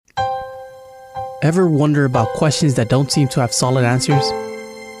Ever wonder about questions that don't seem to have solid answers?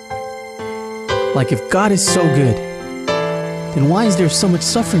 Like, if God is so good, then why is there so much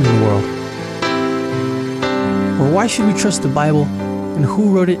suffering in the world? Or why should we trust the Bible, and who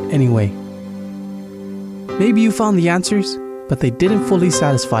wrote it anyway? Maybe you found the answers, but they didn't fully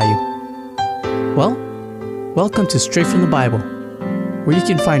satisfy you. Well, welcome to Straight from the Bible, where you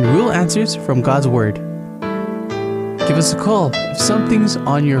can find real answers from God's Word. Give us a call if something's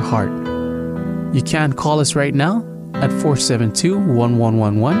on your heart. You can call us right now at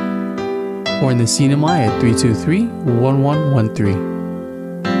 472-1111 or in the CNMI at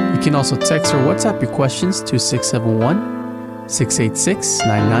 323-1113. You can also text or WhatsApp your questions to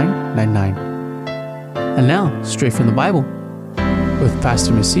 671-686-9999. And now, Straight from the Bible with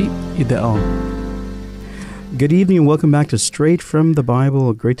Pastor Masit Ideon. Good evening and welcome back to Straight from the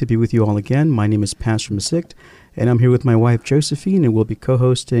Bible. Great to be with you all again. My name is Pastor Masit, and I'm here with my wife Josephine, and we'll be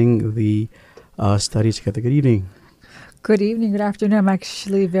co-hosting the study together. Good evening. Good evening, good afternoon. I'm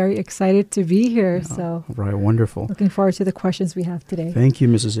actually very excited to be here. Right, wonderful. Looking forward to the questions we have today. Thank you,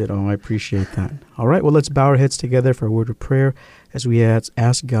 Mrs. Ito. I appreciate that. All right, well, let's bow our heads together for a word of prayer as we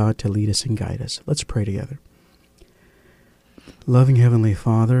ask God to lead us and guide us. Let's pray together. Loving Heavenly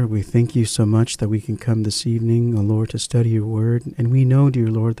Father, we thank you so much that we can come this evening, Lord, to study your word. And we know, dear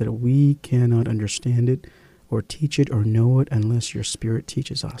Lord, that we cannot understand it or teach it or know it unless your Spirit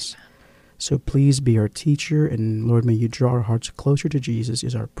teaches us. So please be our teacher, and Lord, may you draw our hearts closer to Jesus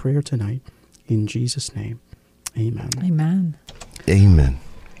is our prayer tonight. In Jesus' name, amen. Amen. Amen.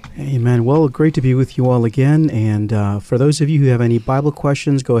 Amen. Well, great to be with you all again. And for those of you who have any Bible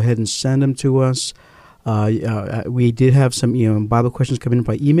questions, go ahead and send them to us. We did have some Bible questions come in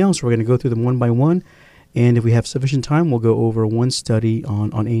by email, so we're going to go through them one by one. And if we have sufficient time, we'll go over one study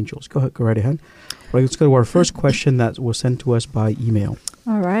on angels. Go right ahead. All right, let's go to our first question that was sent to us by email.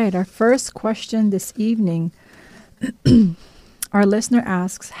 All right, our first question this evening. Our listener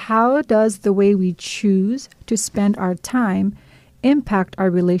asks, how does the way we choose to spend our time impact our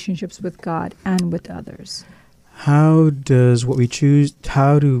relationships with God and with others? How does what we choose,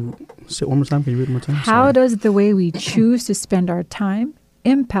 say it one more time? Can you read it one more time? How does the way we choose to spend our time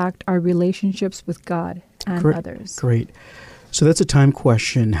impact our relationships with God and others? Great. So that's a time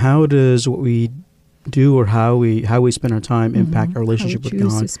question. How does what we do or how we spend our time impact our relationship with God? How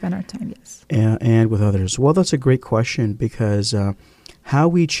we choose to spend our time, yes. And with others. Well, that's a great question because how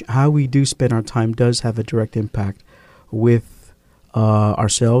we do spend our time does have a direct impact with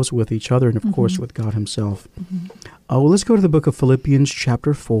ourselves, with each other, and of course with God himself. Well, let's go to the book of Philippians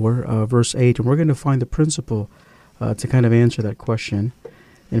chapter 4, verse 8, and we're going to find the principle to kind of answer that question.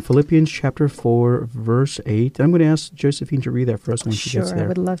 In Philippians chapter 4, verse 8, I'm going to ask Josephine to read that for us when she gets there. Sure, I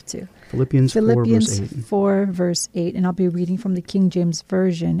would love to. Philippians 4, verse 8. 4, verse 8, and I'll be reading from the King James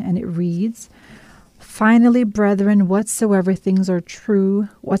Version, and it reads, "Finally, brethren, whatsoever things are true,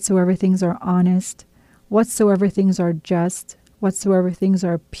 whatsoever things are honest, whatsoever things are just, whatsoever things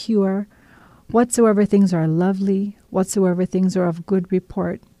are pure, whatsoever things are lovely, whatsoever things are of good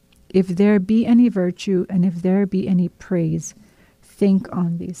report, if there be any virtue and if there be any praise, think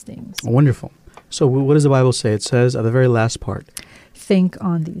on these things." Wonderful. So what does the Bible say? It says at the very last part, think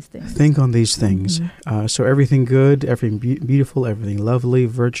on these things. Think on these things. So everything good, everything beautiful, everything lovely,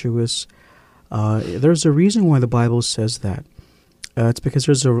 virtuous. There's a reason why the Bible says that. It's because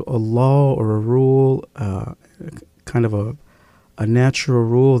there's a law or a rule, kind of a natural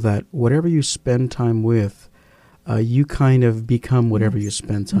rule that whatever you spend time with, you kind of become whatever you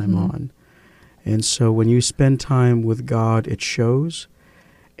spend time on. And so when you spend time with God, it shows.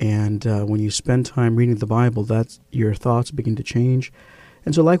 And when you spend time reading the Bible, that's your thoughts begin to change.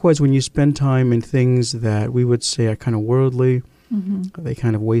 And so likewise, when you spend time in things that we would say are kind of worldly, they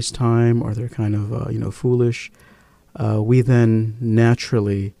kind of waste time or they're kind of foolish, we then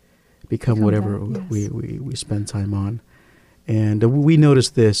naturally become whatever we spend time on. And we notice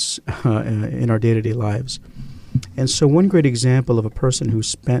this in our day-to-day lives. And so one great example of a person who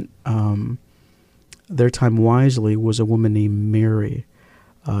spent their time wisely was a woman named Mary.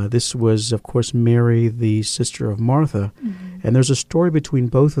 This was, of course, Mary, the sister of Martha. And there's a story between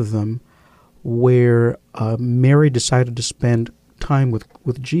both of them where Mary decided to spend time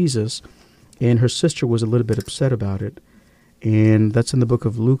with Jesus, and her sister was a little bit upset about it. And that's in the book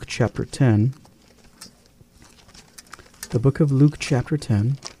of Luke chapter 10. The book of Luke chapter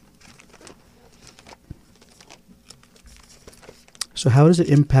 10. So how does it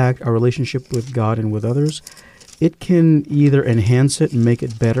impact our relationship with God and with others? It can either enhance it and make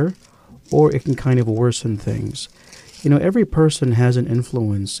it better, or it can kind of worsen things. Every person has an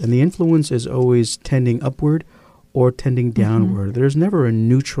influence, and the influence is always tending upward or tending downward. There's never a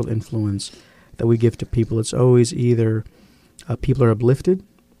neutral influence that we give to people. It's always either people are uplifted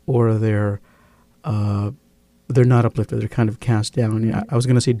or they're not uplifted. They're kind of cast down. Yeah, I was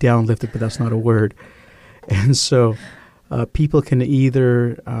going to say downlifted, but that's not a word. And so people can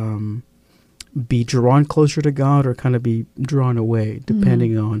either be drawn closer to God or kind of be drawn away,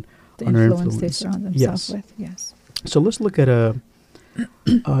 depending on The our influence they influence. surround themselves Yes. with. Yes. So let's look at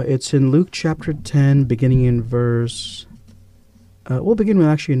it's in Luke chapter 10, beginning in verse, we'll begin with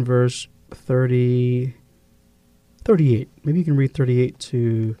actually in verse 38. Maybe you can read 38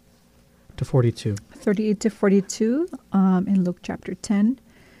 to 42. 38 to 42 in Luke chapter 10.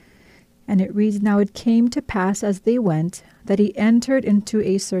 And it reads, "Now it came to pass as they went that he entered into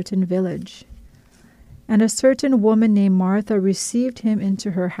a certain village. And a certain woman named Martha received him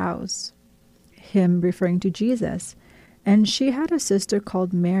into her house," him referring to Jesus. "And she had a sister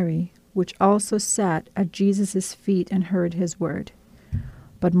called Mary, which also sat at Jesus' feet and heard his word.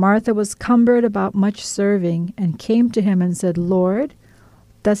 But Martha was cumbered about much serving, and came to him and said, Lord,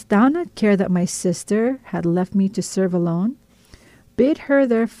 dost thou not care that my sister had left me to serve alone? Bid her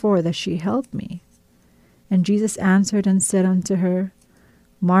therefore that she help me. And Jesus answered and said unto her,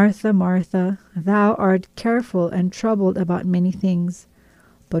 Martha, Martha, thou art careful and troubled about many things,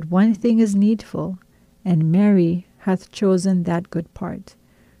 but one thing is needful, and Mary hath chosen that good part,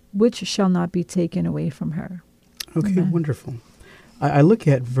 which shall not be taken away from her." Okay, Amen. wonderful. I look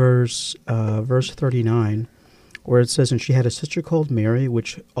at verse 39, where it says, "And she had a sister called Mary,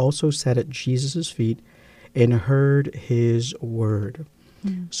 which also sat at Jesus' feet and heard his word."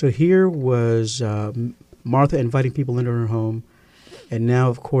 So here was Martha inviting people into her home, and now,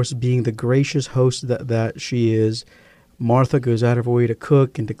 of course, being the gracious host that she is, Martha goes out of her way to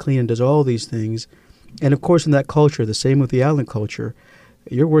cook and to clean and does all these things. And, of course, in that culture, the same with the island culture,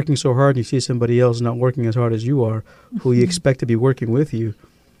 you're working so hard and you see somebody else not working as hard as you are, who you expect to be working with you.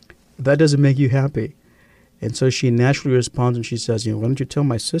 That doesn't make you happy. And so she naturally responds and she says, why don't you tell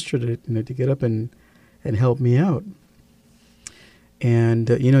my sister to get up and help me out? And,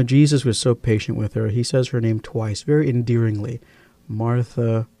 Jesus was so patient with her. He says her name twice, very endearingly.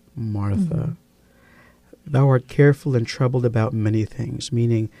 Martha, Martha, thou art careful and troubled about many things,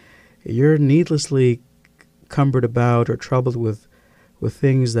 meaning you're needlessly cumbered about or troubled with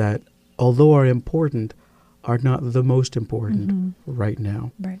things that, although are important, are not the most important right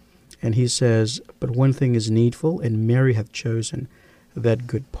now. Right. And he says, but one thing is needful, and Mary hath chosen that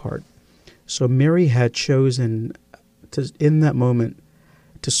good part. So Mary had chosen, in that moment,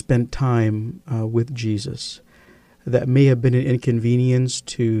 to spend time with Jesus. That may have been an inconvenience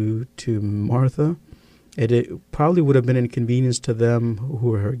to Martha. It probably would have been an inconvenience to them who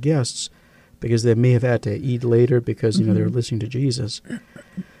were her guests, because they may have had to eat later because, they were listening to Jesus.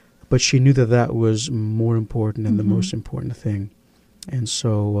 But she knew that was more important and the most important thing. And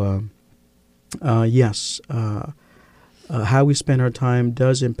so, yes, how we spend our time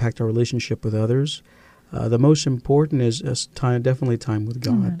does impact our relationship with others. The most important is definitely time with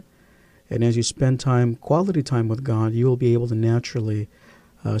God. Amen. And as you spend quality time with God, you will be able to naturally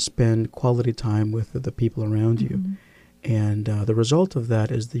spend quality time with the people around you. And the result of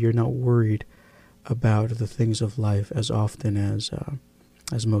that is that you're not worried about the things of life as often as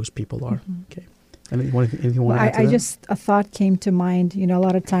most people are. Okay. Anything you want to add to that? A thought came to mind. A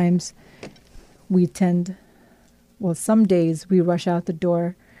lot of times some days we rush out the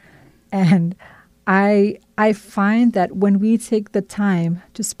door, and I find that when we take the time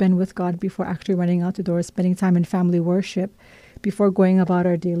to spend with God before actually running out the door, spending time in family worship, before going about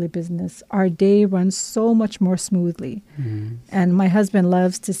our daily business, our day runs so much more smoothly. And my husband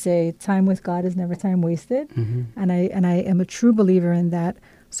loves to say, time with God is never time wasted. And I am a true believer in that.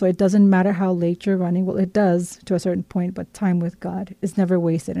 So it doesn't matter how late you're running. Well, it does to a certain point, but time with God is never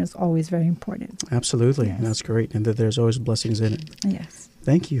wasted, and it's always very important. Absolutely. Yes. That's great. And that there's always blessings in it. Yes.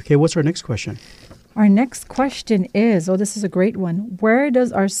 Thank you. Okay, what's our next question? Our next question is, this is a great one. Where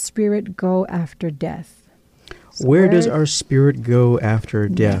does our spirit go after death? So where does our spirit go after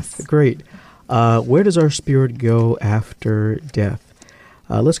death? Yes. Great. Where does our spirit go after death?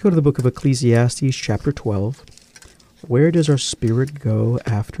 Let's go to the book of Ecclesiastes, chapter 12. Where does our spirit go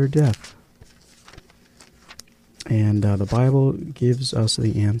after death? And the Bible gives us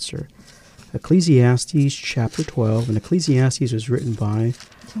the answer. Ecclesiastes, chapter 12. And Ecclesiastes was written by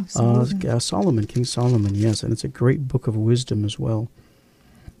King Solomon, yes. And it's a great book of wisdom as well.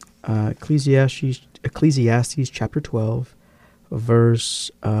 Ecclesiastes chapter 12, verse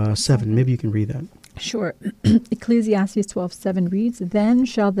 7. Maybe you can read that. Sure. Ecclesiastes 12:7 reads, Then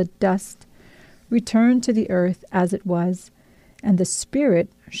shall the dust return to the earth as it was, and the spirit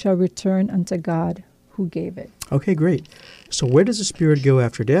shall return unto God who gave it. Okay, great. So where does the spirit go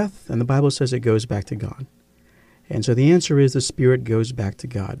after death? And the Bible says it goes back to God. And so the answer is the spirit goes back to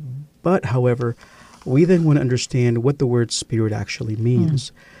God. But, however, we then want to understand what the word spirit actually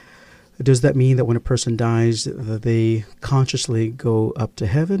means. Does that mean that when a person dies, that they consciously go up to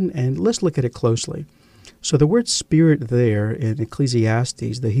heaven? And let's look at it closely. So the word spirit there in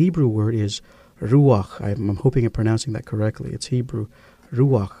Ecclesiastes, the Hebrew word is ruach. I'm hoping I'm pronouncing that correctly. It's Hebrew,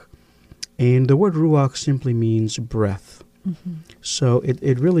 ruach. And the word ruach simply means breath. So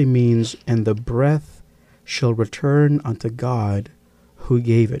it really means, and the breath shall return unto God who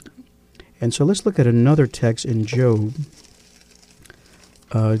gave it. And so let's look at another text in Job.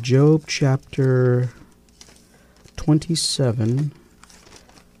 Job chapter 27,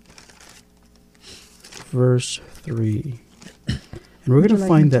 verse 3. And we're going to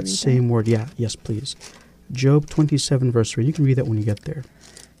find that same word. Yeah, yes, please. Job 27, verse 3. You can read that when you get there.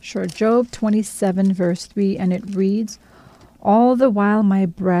 Sure. Job 27, verse 3, and it reads, "All the while my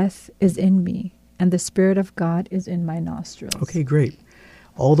breath is in me, and the Spirit of God is in my nostrils." Okay, great.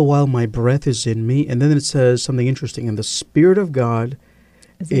 All the while my breath is in me. And then it says something interesting. And the Spirit of God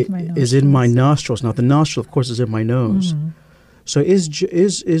is in my nostrils. Now, the nostril, of course, is in my nose. So is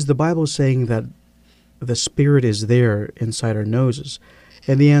the Bible saying that the Spirit is there inside our noses?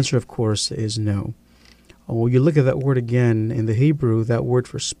 And the answer, of course, is no. When you look at that word again in the Hebrew, that word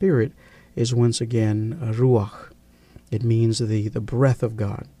for spirit is once again ruach. It means the breath of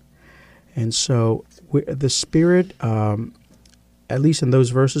God. And so the Spirit, at least in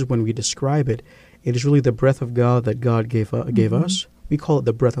those verses when we describe it, it is really the breath of God that God gave us. We call it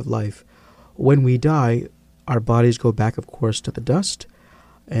the breath of life. When we die, our bodies go back, of course, to the dust.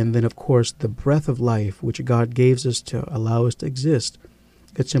 And then, of course, the breath of life, which God gave us to allow us to exist,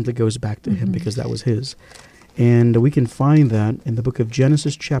 it simply goes back to Him because that was His. And we can find that in the book of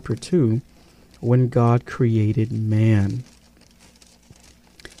Genesis chapter 2 when God created man.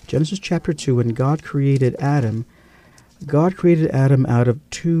 Genesis chapter 2, when God created Adam out of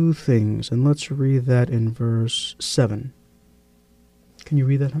two things. And let's read that in verse 7. Can you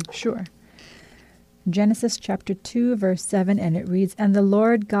read that, huh? Sure. Genesis chapter 2, verse 7, and it reads, "And the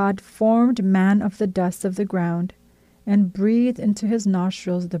Lord God formed man of the dust of the ground, and breathed into his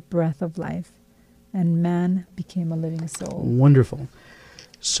nostrils the breath of life, and man became a living soul." Wonderful.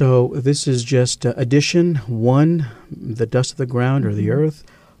 So this is just addition, one, the dust of the ground or the earth,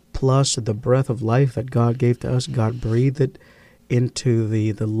 plus the breath of life that God gave to us. God breathed it into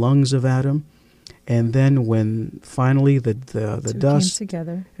the lungs of Adam. And then when finally the dust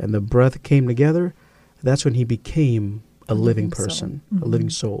and the breath came together, that's when he became a living person, a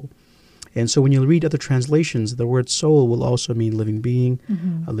living soul. And so when you read other translations, the word soul will also mean living being,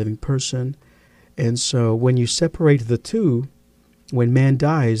 a living person. And so when you separate the two, when man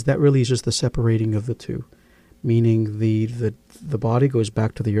dies, that really is just the separating of the two, meaning the body goes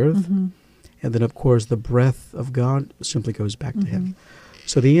back to the earth, and then, of course, the breath of God simply goes back to Him.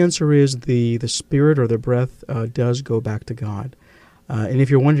 So the answer is the spirit or the breath does go back to God. And if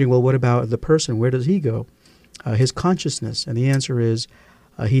you're wondering, well, what about the person? Where does he go? His consciousness. And the answer is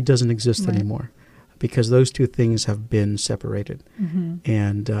he doesn't exist anymore because those two things have been separated.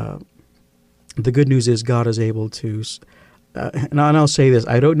 And the good news is God is able to, and I'll say this,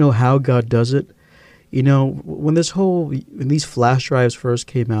 I don't know how God does it. You know, when these flash drives first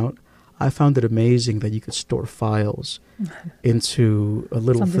came out, I found it amazing that you could store files into a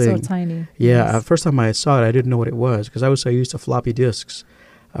little Something thing. so tiny. Yeah, first time I saw it, I didn't know what it was because I was so used to floppy disks.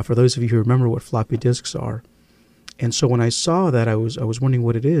 For those of you who remember what floppy disks are, and so when I saw that, I was wondering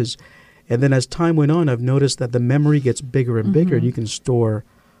what it is. And then as time went on, I've noticed that the memory gets bigger and bigger, and you can store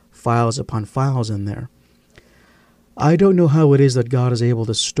files upon files in there. I don't know how it is that God is able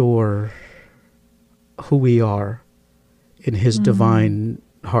to store who we are in His divine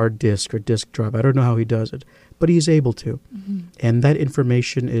hard disk or disk drive. I don't know how He does it, but He's able to. And that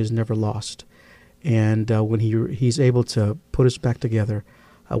information is never lost. And when He's able to put us back together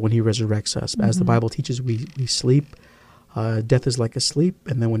when He resurrects us. As the Bible teaches, we sleep. Death is like a sleep,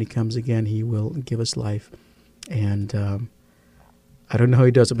 and then when He comes again, He will give us life. And I don't know how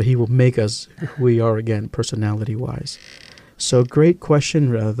He does it, but He will make us who we are again, personality-wise. So great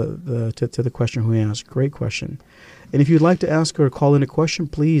question to the question who asked. Great question. And if you'd like to ask or call in a question,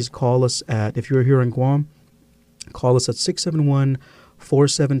 please call us at, if you're here in Guam, call us at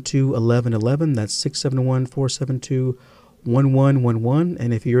 671-472-1111. That's 671-472-1111.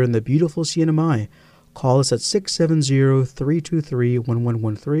 And if you're in the beautiful CNMI, call us at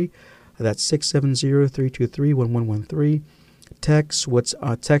 670-323-1113. That's 670-323-1113. Text us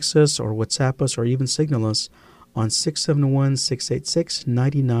or WhatsApp us or even signal us on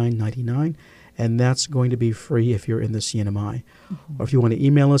 671-686-9999. and that's going to be free if you're in the CNMI. Or if you want to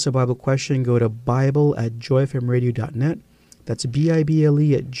email us a Bible question, go to bible@joyfmradio.net. That's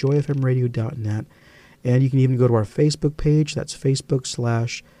BIBLE@joyfmradio.net. And you can even go to our Facebook page. That's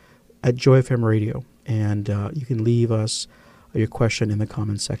Facebook/@joyfmradio. And you can leave us your question in the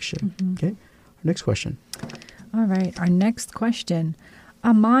comment section. Okay? Our next question. All right, our next question.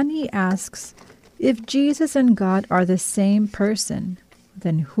 Amani asks, if Jesus and God are the same person,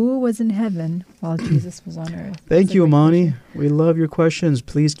 then who was in heaven while Jesus was on earth? Thank you, Amani. We love your questions.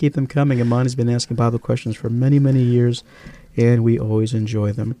 Please keep them coming. Amani's been asking Bible questions for many, many years, and we always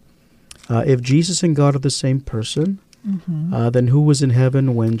enjoy them. If Jesus and God are the same person, then who was in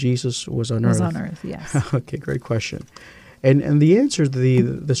heaven when Jesus was on earth? Was on earth, yes. Okay, great question. And the answer,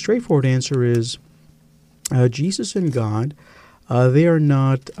 the straightforward answer is Jesus and God, they are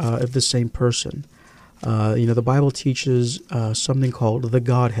not the same person. The Bible teaches something called the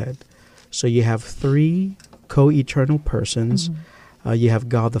Godhead. So you have three co-eternal persons. You have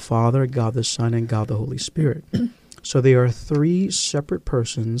God the Father, God the Son, and God the Holy Spirit. So they are three separate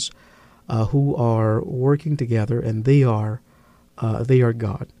persons who are working together, and they are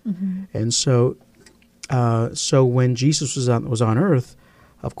God. And so when Jesus was on earth,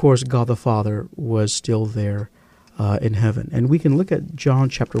 of course, God the Father was still there in heaven. And we can look at John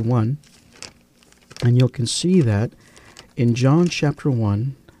chapter 1, and you can see that in John chapter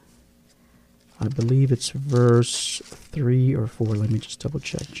 1, I believe it's verse 3 or 4. Let me just double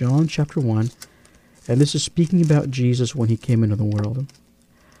check. John chapter 1, and this is speaking about Jesus when he came into the world.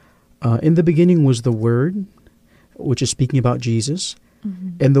 In the beginning was the Word, which is speaking about Jesus,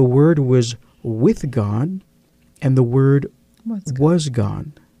 and the Word was with God, and the Word was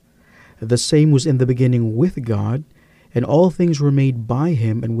God. The same was in the beginning with God, and all things were made by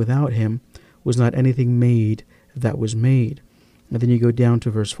him, and without him was not anything made that was made. And then you go down to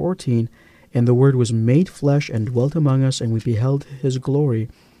verse 14, and the Word was made flesh and dwelt among us, and we beheld his glory,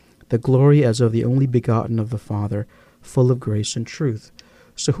 the glory as of the only begotten of the Father, full of grace and truth.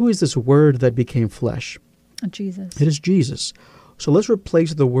 So who is this Word that became flesh? Jesus. It is Jesus. So let's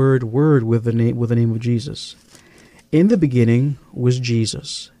replace the word with the name of Jesus. In the beginning was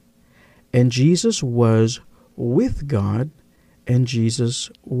Jesus, and Jesus was with God, and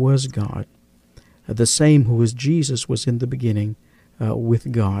Jesus was God. The same who is Jesus was in the beginning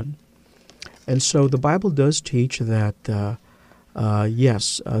with God. And so the Bible does teach that, they're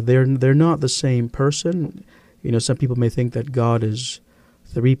not the same person. Some people may think that God is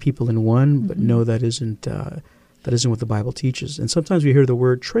three people in one, but no, that isn't what the Bible teaches. And sometimes we hear the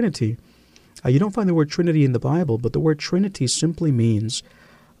word Trinity. You don't find the word Trinity in the Bible, but the word Trinity simply means,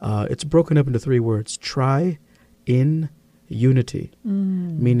 it's broken up into three words: tri, in, unity,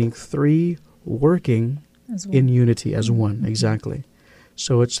 meaning three working in unity as one, exactly.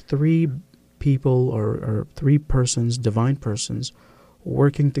 So it's three people or three persons, divine persons,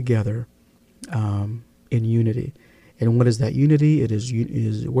 working together in unity. And what is that unity? It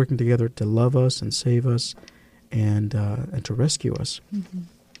is working together to love us and save us and to rescue us.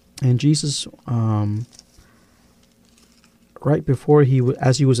 And Jesus, right before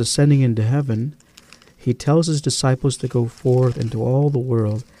as he was ascending into heaven, he tells his disciples to go forth into all the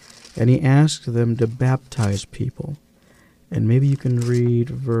world, and he asks them to baptize people. And maybe you can read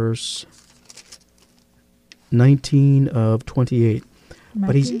verse 19 of 28.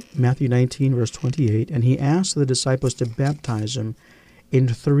 Matthew 19, verse 28, and he asked the disciples to baptize him in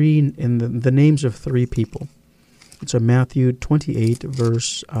the names of three people. So Matthew 28,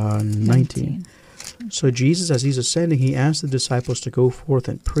 verse 19. So Jesus, as he's ascending, he asked the disciples to go forth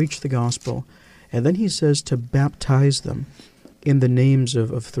and preach the gospel, and then he says to baptize them in the names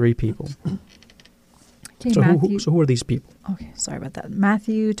of three people. Okay, so who are these people? Okay, sorry about that.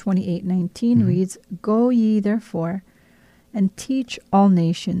 Matthew 28:19 reads, "Go ye therefore, and teach all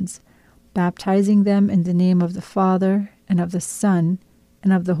nations, baptizing them in the name of the Father, and of the Son,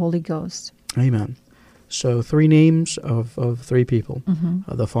 and of the Holy Ghost." Amen. So three names of three people,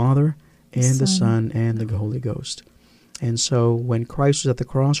 the Father, and the Son, and the Holy Ghost. And so when Christ was at the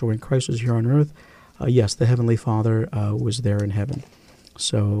cross, or when Christ was here on earth, yes, the Heavenly Father was there in heaven.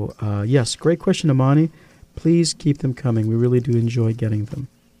 So, yes, great question, Amani. Please keep them coming. We really do enjoy getting them.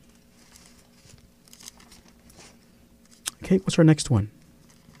 Okay, what's our next one?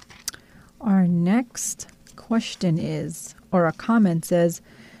 Our next question is, or a comment says,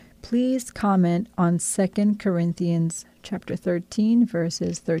 please comment on 2 Corinthians chapter 13,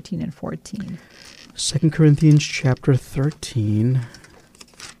 verses 13 and 14. 2 Corinthians chapter 13,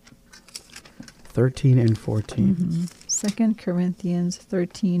 13 and 14. 2 Corinthians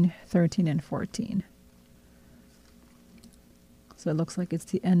 13, 13 and 14. So it looks like it's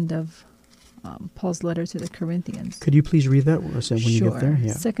the end of Paul's letter to the Corinthians. Could you please read that when you get there?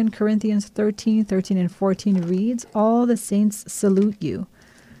 Yeah. 2 Corinthians 13 and 14 reads, "All the saints salute you.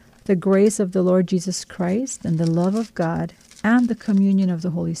 The grace of the Lord Jesus Christ and the love of God and the communion of the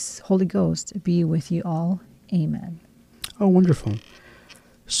Holy Ghost be with you all. Amen." Oh, wonderful.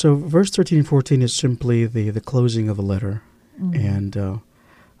 So verse 13 and 14 is simply the closing of a letter. And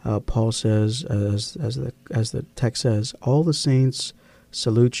Paul says, as the text says, all the saints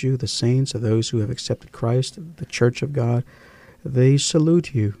salute you. The saints are those who have accepted Christ, the church of God. They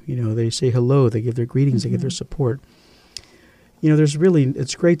salute you. They say hello. They give their greetings. They give their support.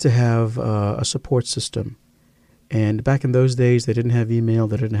 It's great to have a support system. And back in those days, they didn't have email.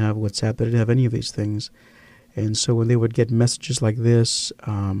 They didn't have WhatsApp. They didn't have any of these things. And so when they would get messages like this,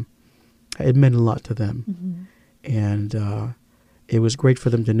 it meant a lot to them. And it was great for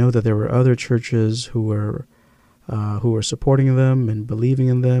them to know that there were other churches who were supporting them and believing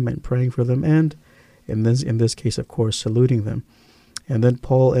in them and praying for them, and in this case, of course, saluting them. And then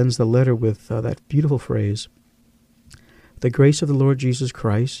Paul ends the letter with that beautiful phrase, "The grace of the Lord Jesus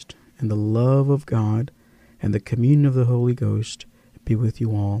Christ and the love of God and the communion of the Holy Ghost be with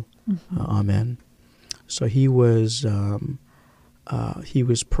you all. Amen." So he was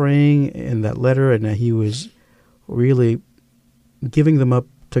praying in that letter, and he was really giving them up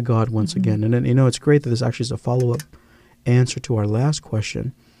to God once again. And then, it's great that this actually is a follow-up answer to our last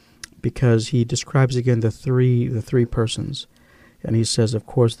question, because he describes again the three persons. And he says, of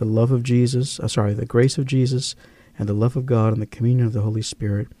course, the grace of Jesus and the love of God and the communion of the Holy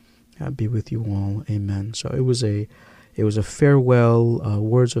Spirit be with you all. Amen. So it was a farewell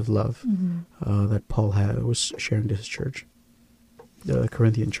words of love that Paul was sharing to his church, the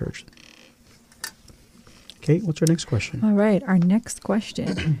Corinthian church. Okay, what's our next question? All right, our next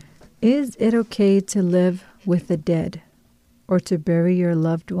question. Is it okay to live with the dead or to bury your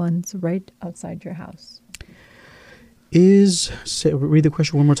loved ones right outside your house? Read the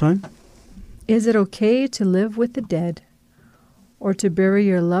question one more time. Is it okay to live with the dead or to bury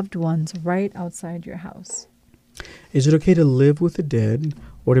your loved ones right outside your house? Is it okay to live with the dead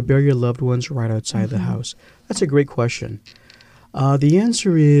or to bury your loved ones right outside the house? That's a great question. The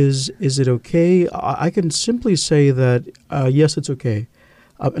answer is it okay? I can simply say that, yes, it's okay.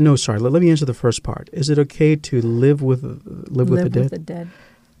 No, sorry. Let me answer the first part. Is it okay to live with the dead? Live with the dead.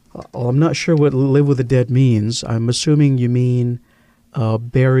 Well, I'm not sure what live with the dead means. I'm assuming you mean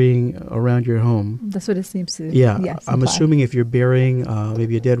burying around your home. That's what it seems to. Yeah, yes, I'm imply. assuming if you're burying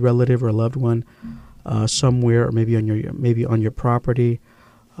maybe a dead relative or a loved one somewhere, or maybe on your property,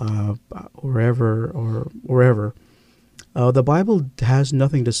 wherever. The Bible has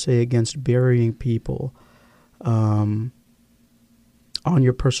nothing to say against burying people on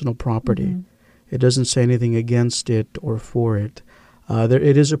your personal property. It doesn't say anything against it or for it.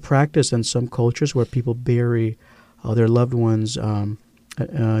 It is a practice in some cultures where people bury their loved ones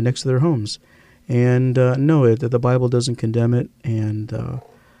next to their homes. And no, the Bible doesn't condemn it, and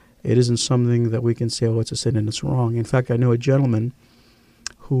it isn't something that we can say, oh, it's a sin and it's wrong. In fact, I know a gentleman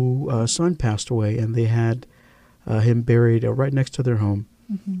whose son passed away, and they had him buried right next to their home,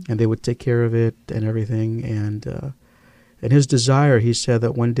 and they would take care of it and everything. And his desire, he said,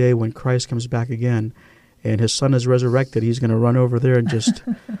 that one day when Christ comes back again and his son is resurrected, he's going to run over there and just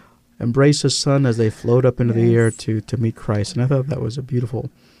embrace his son as they float up into the air to meet Christ. And I thought that was a beautiful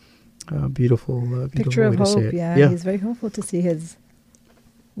picture of way to say hope. it. Yeah, he's very hopeful to see his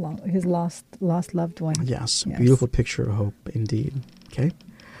lost loved one. Yes, beautiful picture of hope indeed. Okay.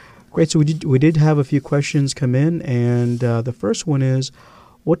 Great. So we did have a few questions come in, and the first one is,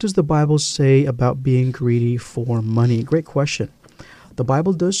 what does the Bible say about being greedy for money? Great question. The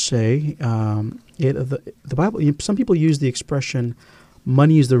Bible does say the Bible. Some people use the expression,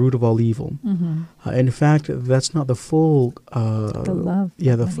 "Money is the root of all evil." In fact, that's not the full. The love.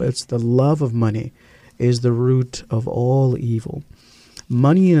 It's the love of money is the root of all evil.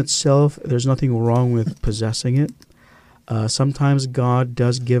 Money in itself, there's nothing wrong with possessing it. Sometimes God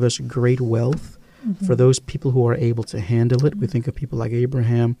does give us great wealth for those people who are able to handle it. We think of people like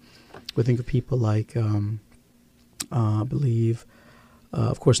Abraham. We think of people like, I believe,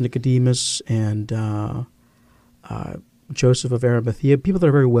 of course, Nicodemus and Joseph of Arimathea, people that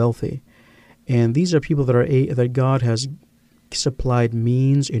are very wealthy. And these are people that God has supplied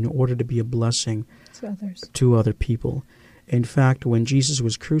means in order to be a blessing to other people. In fact, when Jesus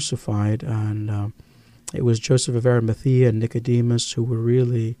was crucified, and it was Joseph of Arimathea and Nicodemus who were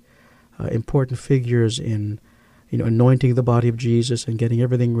really important figures in, anointing the body of Jesus and getting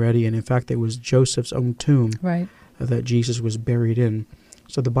everything ready. And in fact, it was Joseph's own tomb that Jesus was buried in.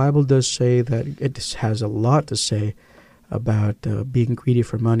 So the Bible does say that it has a lot to say about being greedy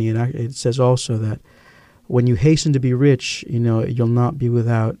for money. And it says also that when you hasten to be rich, you'll not be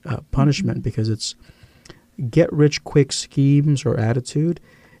without punishment, because it's get-rich-quick schemes or attitude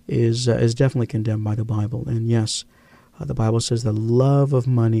is definitely condemned by the Bible. And yes, the Bible says the love of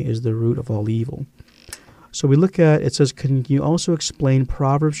money is the root of all evil. So we look at, it says, can you also explain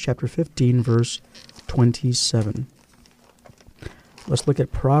Proverbs chapter 15, verse 27? Let's look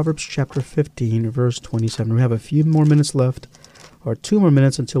at Proverbs chapter 15, verse 27. We have a few more minutes left, or 2 more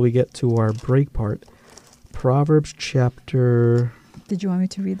minutes until we get to our break part. Proverbs chapter... Did you want me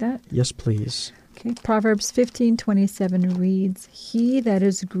to read that? Yes, please. Okay. Proverbs 15:27 reads, "He that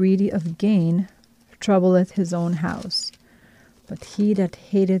is greedy of gain troubleth his own house, but he that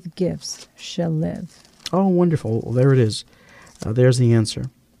hateth gifts shall live." Oh, wonderful. Well, there it is. There's the answer.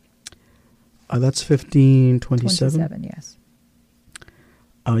 That's 15:27? 27, yes.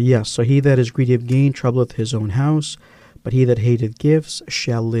 Yes, so he that is greedy of gain troubleth his own house, but he that hateth gifts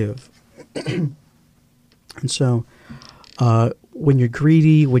shall live. And so, when you're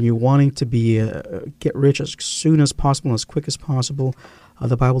greedy, when you're wanting to get rich as soon as possible, as quick as possible,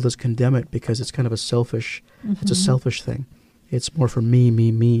 the Bible does condemn it, because it's kind of it's a selfish thing. It's more for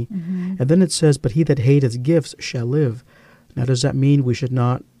me. And then it says, but he that hateth gifts shall live. Now, does that mean we should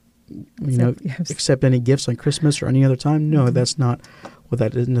not accept any gifts on Christmas or any other time? No, that's not what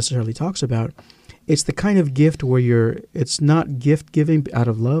that necessarily talks about. It's the kind of gift where it's not gift giving out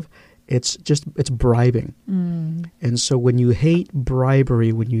of love. It's bribing. And so when you hate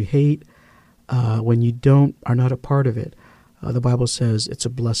bribery, when you hate, when you are not a part of it, the Bible says it's a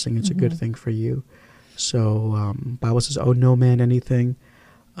blessing. It's a good thing for you. So Bible says, owe no man anything.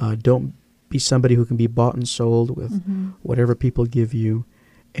 Don't be somebody who can be bought and sold with whatever people give you,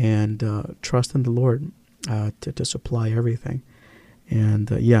 and trust in the Lord to supply everything. And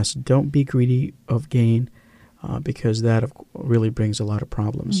yes, don't be greedy of gain, because that really brings a lot of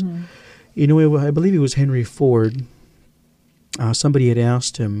problems. I believe it was Henry Ford. Somebody had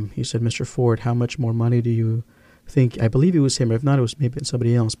asked him, he said, "Mr. Ford, how much more money do you think?" I believe it was him. If not, it was maybe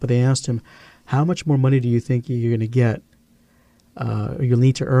somebody else. But they asked him, how much more money do you think you're going to get, or you'll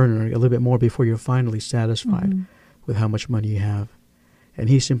need to earn, or a little bit more before you're finally satisfied with how much money you have? And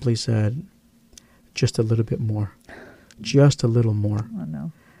he simply said, just a little bit more. Just a little more. Oh,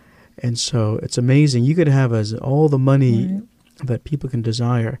 no. And so it's amazing. You could have all the money that people can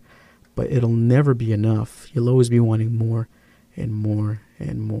desire, but it'll never be enough. You'll always be wanting more and more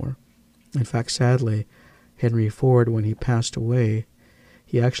and more. In fact, sadly, Henry Ford, when he passed away,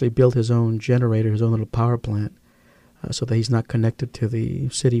 he actually built his own generator, his own little power plant, so that he's not connected to the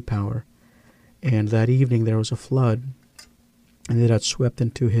city power. And that evening there was a flood, and it had swept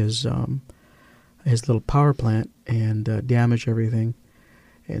into his little power plant and damaged everything.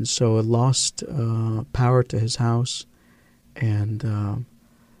 And so it lost power to his house. And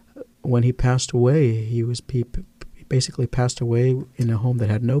when he passed away, he basically passed away in a home that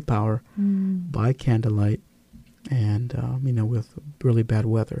had no power by candlelight, and with really bad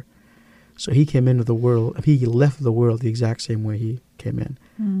weather. So he came into the world. He left the world the exact same way he came in,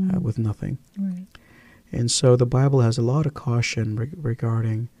 with nothing. Right. And so the Bible has a lot of caution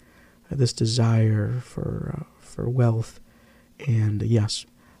regarding this desire for wealth, and yes,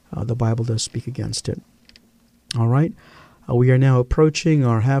 the Bible does speak against it. All right, we are now approaching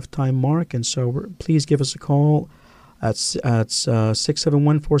our halftime mark, and so please give us a call at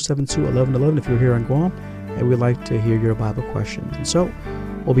 671-472-1111 if you're here on Guam, and we'd like to hear your Bible questions. And so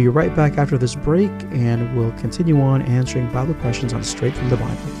we'll be right back after this break, and we'll continue on answering Bible questions on Straight from the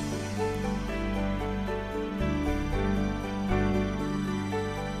Bible.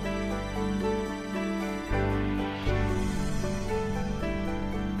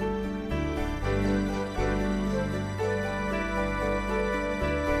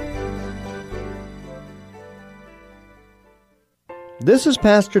 This is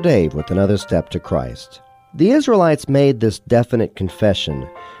Pastor Dave with another step to Christ. The Israelites made this definite confession: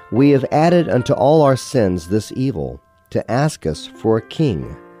 "We have added unto all our sins this evil, to ask us for a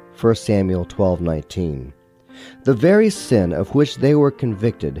king." 1 Samuel 12:19. The very sin of which they were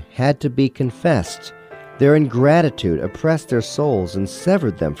convicted had to be confessed. Their ingratitude oppressed their souls and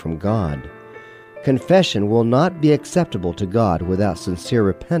severed them from God. Confession will not be acceptable to God without sincere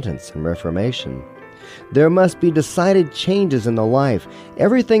repentance and reformation. There must be decided changes in the life.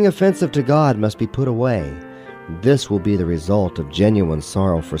 Everything offensive to God must be put away. This will be the result of genuine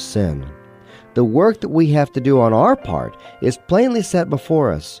sorrow for sin. The work that we have to do on our part is plainly set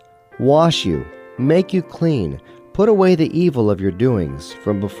before us. Wash you, make you clean, put away the evil of your doings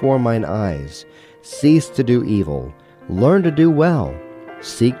from before mine eyes. Cease to do evil, learn to do well.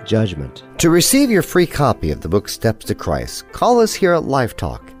 seek judgment. To receive your free copy of the book Steps to Christ, call us here at Life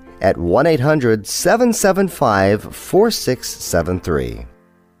Talk at 1-800-775-4673.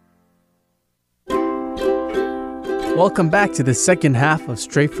 Welcome back to the second half of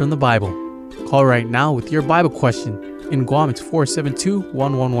Straight from the Bible. Call right now with your Bible question. In Guam, it's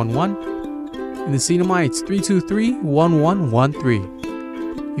 472-1111. In the CNMI, it's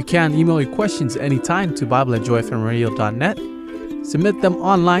 323-1113. You can email your questions anytime to bible@joyfmradio.net. Submit them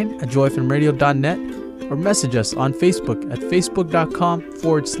online at joyfmradio.net or message us on Facebook at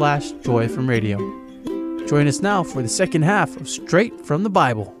facebook.com/joyfmradio. Join us now for the second half of Straight from the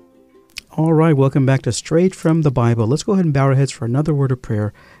Bible. All right, welcome back to Straight from the Bible. Let's go ahead and bow our heads for another word of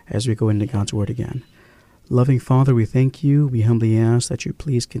prayer as we go into God's Word again. Loving Father, we thank you. We humbly ask that you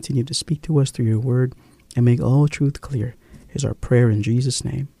please continue to speak to us through your Word and make all truth clear, is our prayer in Jesus'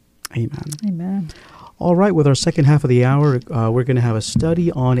 name. Amen. Amen. All right, with our second half of the hour, we're going to have a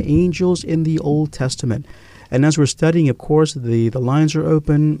study on angels in the Old Testament. And as we're studying, of course, the lines are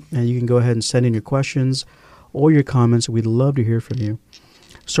open, and you can go ahead and send in your questions or your comments. We'd love to hear from you.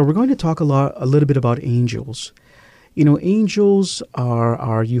 So we're going to talk a little bit about angels. You know, angels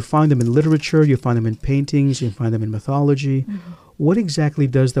are you find them in literature, you find them in paintings, you find them in mythology. Mm-hmm. What exactly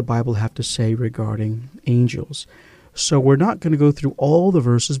does the Bible have to say regarding angels? So we're not going to go through all the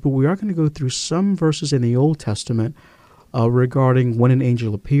verses, but we are going to go through some verses in the Old Testament regarding when an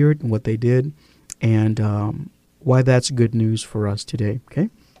angel appeared and what they did, and why that's good news for us today, okay?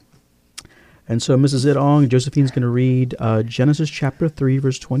 And so Mrs. Idong, Josephine's going to read Genesis chapter 3,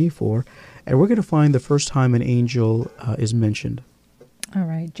 verse 24, and we're going to find the first time an angel is mentioned. All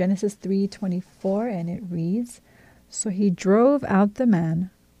right, Genesis 3:24, and it reads, "So he drove out the man,"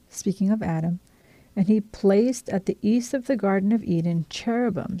 speaking of Adam, "and he placed at the east of the Garden of Eden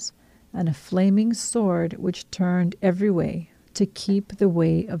cherubims and a flaming sword which turned every way to keep the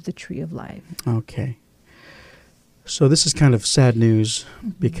way of the tree of life." Okay. So this is kind of sad news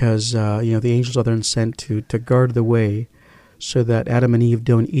because, the angels are then sent to guard the way so that Adam and Eve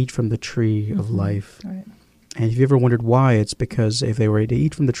don't eat from the tree of life. Right. And if you ever wondered why, it's because if they were to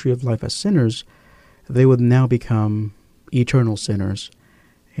eat from the tree of life as sinners, they would now become eternal sinners,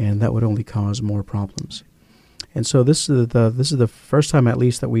 and that would only cause more problems. And so this is the first time, at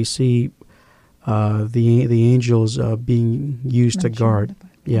least, that we see the angels being used to guard,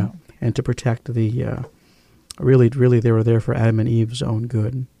 and to protect the. Really, they were there for Adam and Eve's own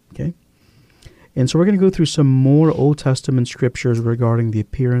good. Okay, and so we're going to go through some more Old Testament scriptures regarding the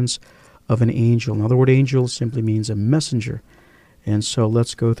appearance of an angel. Now, the word angel simply means a messenger, and so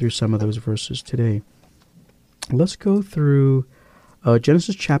let's go through some of those verses today. Let's go through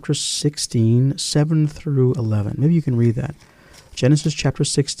Genesis chapter 16, 7 through 11. Maybe you can read that. Genesis chapter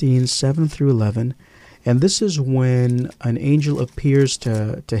 16, 7 through 11. And this is when an angel appears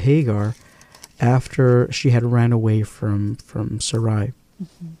to Hagar after she had ran away from Sarai.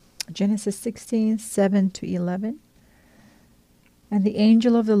 Mm-hmm. Genesis 16, 7 to 11. "And the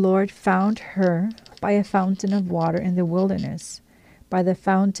angel of the Lord found her by a fountain of water in the wilderness, by the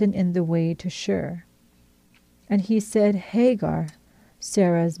fountain in the way to Shur. And he said, Hagar,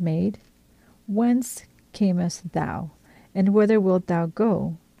 Sarah's maid, whence camest thou, and whither wilt thou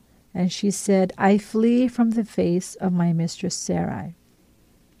go? And she said, I flee from the face of my mistress Sarai.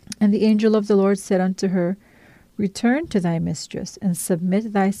 And the angel of the Lord said unto her, Return to thy mistress, and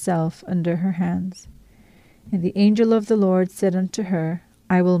submit thyself under her hands. And the angel of the Lord said unto her,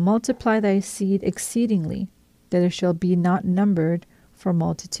 I will multiply thy seed exceedingly, that it shall be not numbered for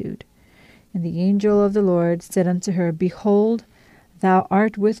multitude. And the angel of the Lord said unto her, Behold, thou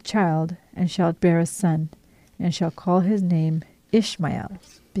art with child, and shalt bear a son, and shall call his name Ishmael,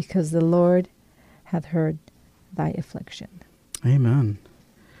 because the Lord hath heard thy affliction. Amen.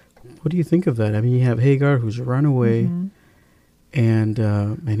 What do you think of that? I mean, you have Hagar who's run away, and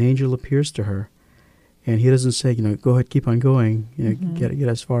an angel appears to her, and he doesn't say, go ahead, keep on going, get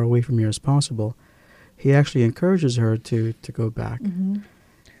as far away from here as possible. He actually encourages her to go back.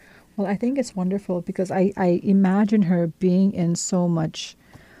 Well, I think it's wonderful because I imagine her being in so much,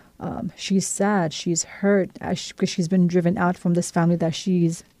 she's sad, she's hurt, because she's been driven out from this family that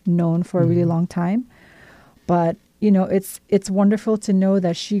she's known for a really long time. But, it's wonderful to know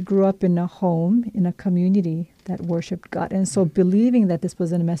that she grew up in a home, in a community that worshipped God. And so believing that this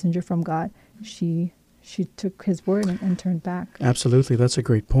was a messenger from God, she took his word and turned back. Absolutely. That's a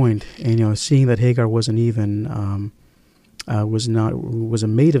great point. And, seeing that Hagar wasn't even... was a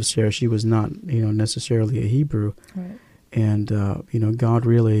maid of Sarah. She was not, necessarily a Hebrew. Right. And, God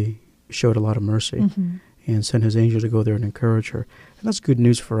really showed a lot of mercy and sent his angel to go there and encourage her. And that's good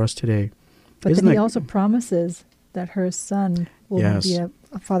news for us today. But then he also promises that her son will Yes. be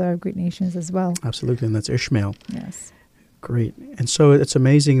a father of great nations as well. Absolutely, and that's Ishmael. Yes. Great. And so it's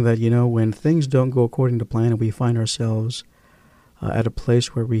amazing that, when things don't go according to plan and we find ourselves at a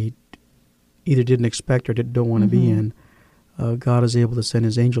place where we either didn't expect or don't want to be in, God is able to send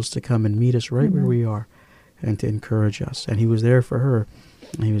his angels to come and meet us right where we are and to encourage us. And he was there for her,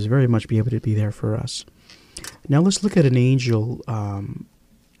 and he was very much be able to be there for us. Now let's look at an angel,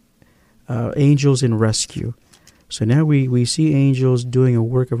 angels in rescue. So now we see angels doing a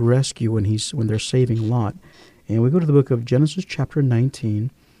work of rescue when they're saving Lot. And we go to the book of Genesis chapter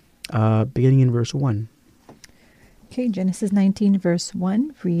 19, beginning in verse 1. Okay, Genesis 19 verse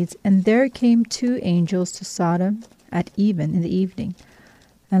 1 reads, "And there came 2 angels to Sodom at even in the evening.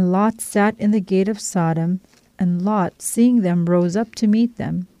 And Lot sat in the gate of Sodom, and Lot, seeing them, rose up to meet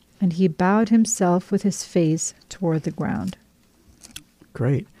them, and he bowed himself with his face toward the ground."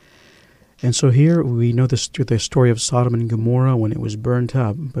 Great. And so here we know the story of Sodom and Gomorrah when it was burnt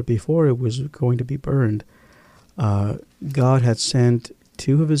up. But before it was going to be burned, God had sent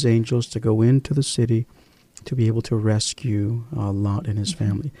 2 of his angels to go into the city to be able to rescue Lot and his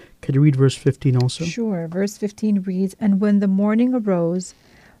family. Could you read verse 15 also? Sure. Verse 15 reads, "And when the morning arose,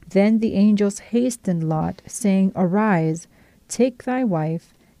 then the angels hastened Lot, saying, Arise, take thy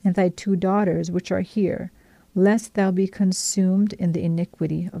wife and thy 2 daughters which are here, lest thou be consumed in the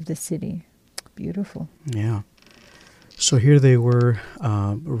iniquity of the city." Beautiful. Yeah. So here they were,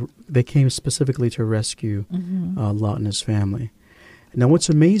 they came specifically to rescue Lot and his family. Now what's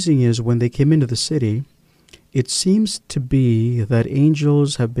amazing is when they came into the city, it seems to be that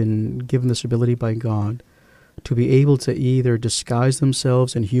angels have been given this ability by God to be able to either disguise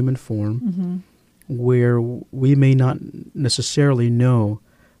themselves in human form, where we may not necessarily know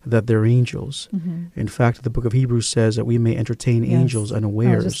that they're angels. In fact, the book of Hebrews says that we may entertain angels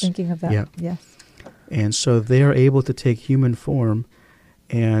unawares. I was just thinking of that. Yeah. Yes. And so they are able to take human form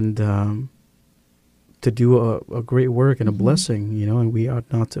and to do a great work and a blessing, and we ought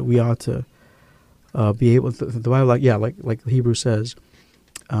to be able to, the Bible, like Hebrews says,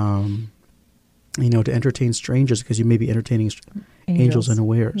 to entertain strangers because you may be entertaining angels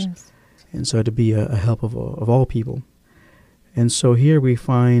unawares. Yes. And so to be a help of all people. And so here we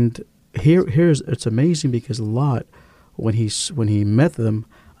find, it's amazing because Lot, when he met them,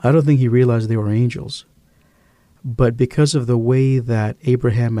 I don't think he realized they were angels. But because of the way that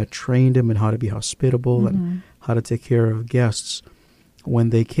Abraham had trained him in how to be hospitable and how to take care of guests, when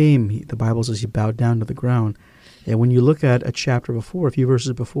they came, the Bible says he bowed down to the ground. And when you look at a chapter before, a few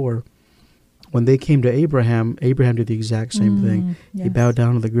verses before, when they came to Abraham did the exact same thing. Yes. He bowed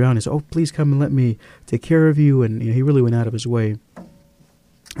down to the ground. He said, "Oh, please come and let me take care of you." And he really went out of his way.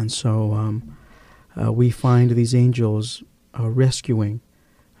 And so we find these angels rescuing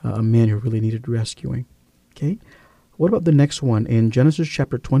a man who really needed rescuing. Okay, what about the next one in Genesis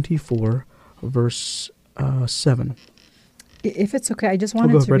chapter 24, verse 7? If it's okay, I just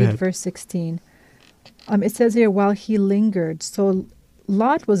wanted to read verse 16. It says here, "While he lingered," so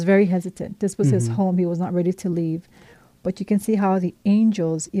Lot was very hesitant. This was his home. He was not ready to leave. But you can see how the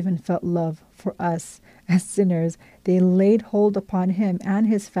angels even felt love for us as sinners. They laid hold upon him and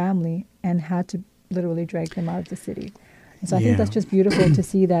his family and had to literally drag them out of the city. And so I think that's just beautiful to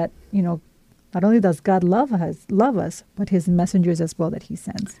see that, not only does God love us, but his messengers as well that he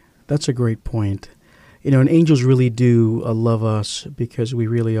sends. That's a great point. And angels really do love us because we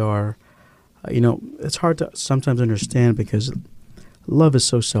really are, it's hard to sometimes understand because love is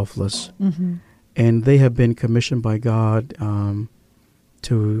so selfless. And they have been commissioned by God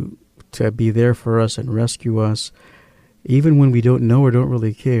to be there for us and rescue us, even when we don't know or don't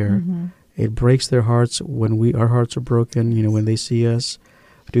really care. It breaks their hearts when our hearts are broken, when they see us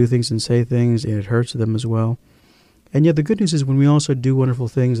do things and say things, and it hurts them as well. And yet the good news is when we also do wonderful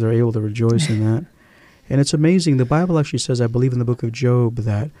things, they're able to rejoice in that. And it's amazing. The Bible actually says, I believe in the book of Job,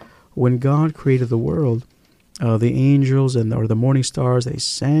 that when God created the world, the angels or the morning stars, they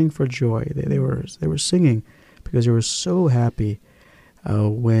sang for joy. They were singing because they were so happy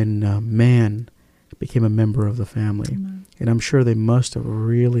when man became a member of the family. And I'm sure they must have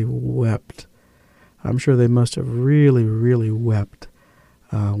really wept. I'm sure they must have really, really wept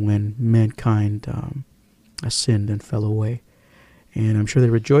when mankind sinned and fell away. And I'm sure they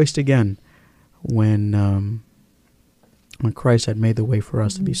rejoiced again when Christ had made the way for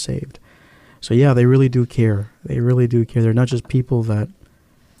us to be saved. So yeah, they really do care. They really do care. They're not just people that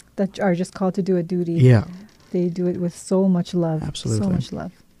are just called to do a duty. Yeah. They do it with so much love. Absolutely. So much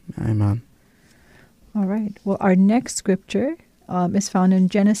love. Amen. All right. Well, our next scripture is found in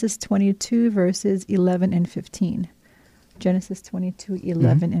Genesis 22, verses 11 and 15. Genesis 22,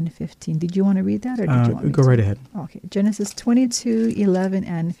 11 and 15. Did you want to read that, or did you want me Go to? right ahead. Okay, Genesis 22, 11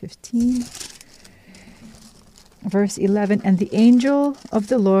 and 15. Verse 11, and the angel of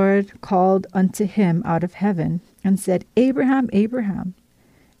the Lord called unto him out of heaven, and said, Abraham, Abraham.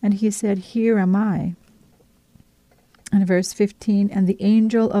 And he said, Here am I. And verse 15, and the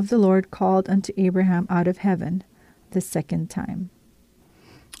angel of the Lord called unto Abraham out of heaven the second time.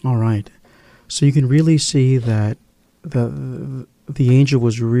 All right. So you can really see that the angel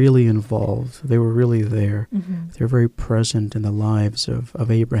was really involved. They were really there. Mm-hmm. They're very present in the lives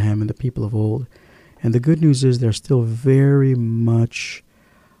of Abraham and the people of old. And the good news is they're still very much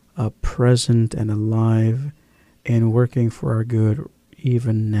present and alive and working for our good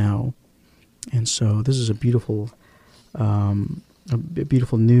even now. And so this is a beautiful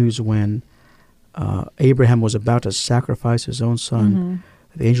news when Abraham was about to sacrifice his own son. Mm-hmm.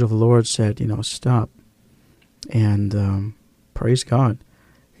 The angel of the Lord said, stop. And praise God.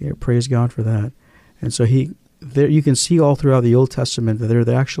 Yeah, praise God for that. And so you can see all throughout the Old Testament that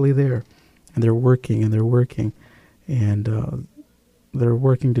they're actually there. And they're working, and they're working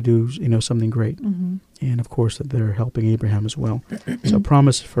to do something great. Mm-hmm. And of course that they're helping Abraham as well. So a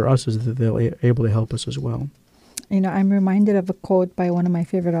promise for us is that they're able to help us as well. I'm reminded of a quote by one of my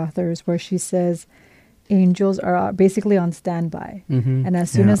favorite authors where she says, angels are basically on standby. Mm-hmm. And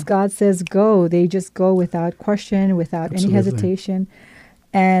as soon as God says go, they just go without question, without Absolutely. any hesitation.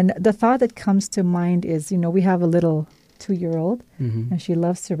 And the thought that comes to mind is, we have a little 2-year-old, Mm-hmm. and she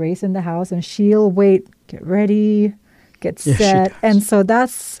loves to race in the house, and she'll wait, get ready, get Yes, she set. does. And so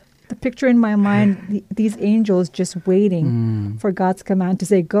that's the picture in my mind, these angels just waiting for God's command to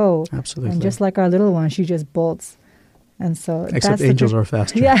say go. Absolutely. And just like our little one, she just bolts. And so Except that's angels are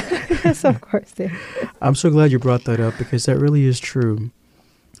faster. Yeah, yes, of course. I'm so glad you brought that up because that really is true.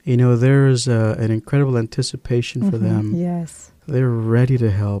 There is an incredible anticipation for them. Yes. They're ready to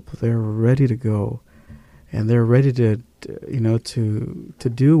help. They're ready to go. And they're ready to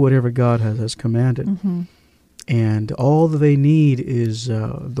do whatever God has commanded. Mm-hmm. And all that they need is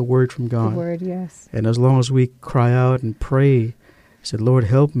the word from God. The word, yes. And as long as we cry out and pray, said, Lord,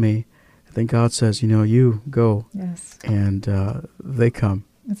 help me, then God says, you go. Yes. And they come.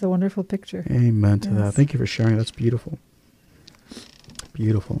 It's a wonderful picture. Amen to Yes. that. Thank you for sharing. That's beautiful.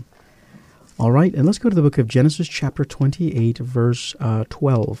 Beautiful. All right, and let's go to the book of Genesis chapter 28, verse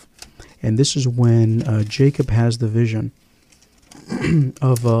 12. And this is when Jacob has the vision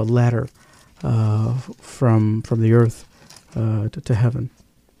of a ladder from the earth to heaven.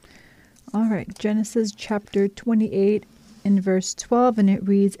 All right, Genesis chapter 28 in verse 12, and it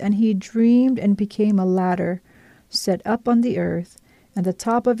reads, and he dreamed and became a ladder set up on the earth, and the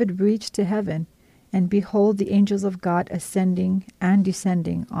top of it reached to heaven, and behold, the angels of God ascending and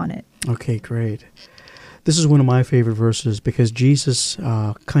descending on it. Okay, great. This is one of my favorite verses because Jesus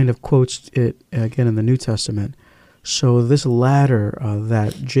kind of quotes it again in the New Testament. So this ladder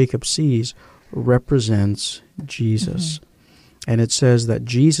that Jacob sees represents Jesus. Mm-hmm. And it says that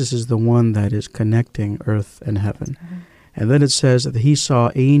Jesus is the one that is connecting earth and heaven. Mm-hmm. And then it says that he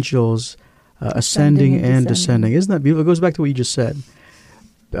saw angels ascending and descending. Isn't that beautiful? It goes back to what you just said.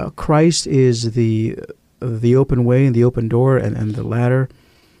 Christ is the open way and the open door and the ladder,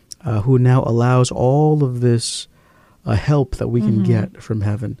 who now allows all of this help that we can get from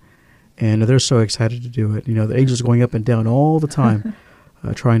heaven. And they're so excited to do it. The angels going up and down all the time,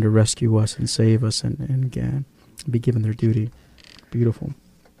 trying to rescue us and save us and be given their duty. Beautiful.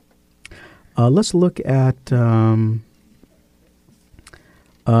 Let's look at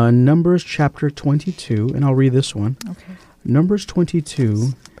Numbers chapter 22, and I'll read this one. Okay. Numbers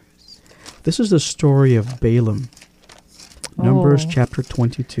 22. This is the story of Balaam. Numbers chapter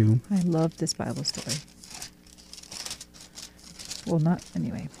 22. I love this Bible story. Well, not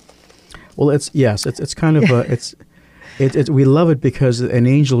anyway. Well, it's kind of it's we love it because an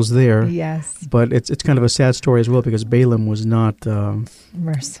angel's there. Yes. But it's kind of a sad story as well because Balaam was not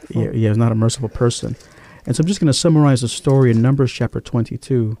merciful. Yeah, was not a merciful person. And so I'm just going to summarize the story in Numbers chapter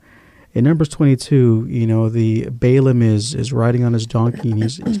 22. In Numbers 22, the Balaam is riding on his donkey, and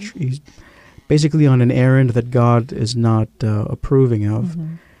he's basically on an errand that God is not approving of.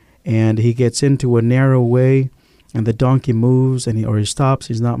 Mm-hmm. And he gets into a narrow way, and the donkey moves, or he stops,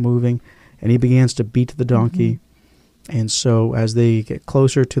 he's not moving, and he begins to beat the donkey. Mm-hmm. And so as they get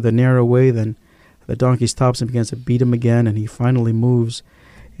closer to the narrow way, then the donkey stops and begins to beat him again, and he finally moves.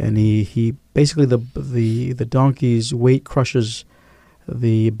 And he basically, the donkey's weight crushes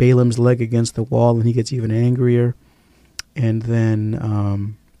the Balaam's leg against the wall, and he gets even angrier. And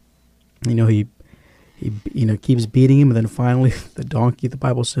then, he keeps beating him, and then finally the donkey, the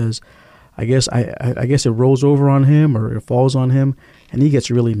Bible says, I guess it rolls over on him or it falls on him, and he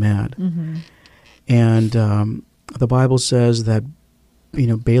gets really mad. Mm-hmm. And the Bible says that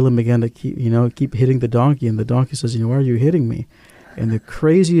Balaam began to keep hitting the donkey, and the donkey says, why are you hitting me? And the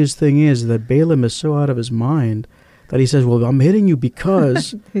craziest thing is that Balaam is so out of his mind that he says, well, I'm hitting you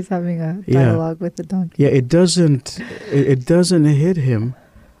because he's having a dialogue with the donkey. Yeah, it doesn't hit him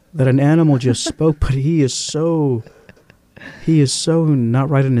that an animal just spoke, but he is so not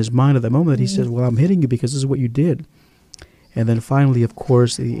right in his mind at the moment that he says, well, I'm hitting you because this is what you did. And then finally, of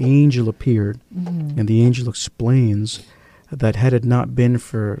course, the angel appeared, and the angel explains that had it not been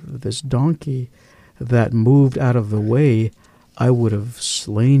for this donkey that moved out of the way, I would have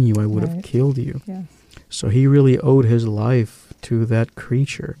slain you, I would have killed you. Yes. So he really owed his life to that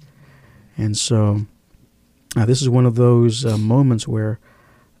creature. And so this is one of those moments where,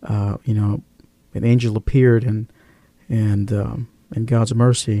 an angel appeared, and in God's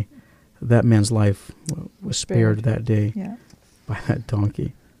mercy, that man's life was spared that day by that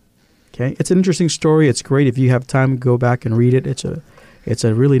donkey. Okay, it's an interesting story. It's great. If you have time, go back and read it. It's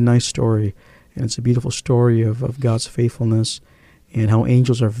a really nice story, and it's a beautiful story of God's faithfulness and how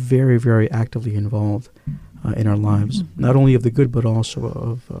angels are very, very actively involved in our lives, not only of the good, but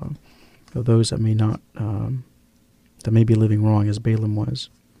also of those that may not, that may be living wrong, as Balaam was.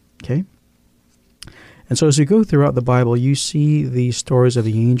 Okay? And so as you go throughout the Bible, you see these stories of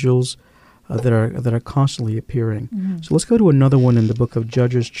the angels that are constantly appearing. So let's go to another one in the book of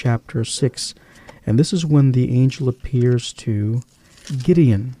Judges chapter 6. And this is when the angel appears to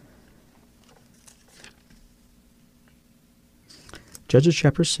Gideon. Judges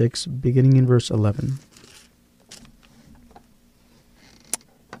chapter 6, beginning in verse 11.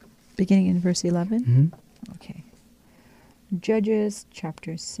 Beginning in verse 11? Mm-hmm. Okay. Judges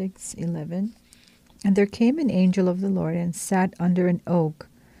chapter 6, 11. And there came an angel of the Lord and sat under an oak,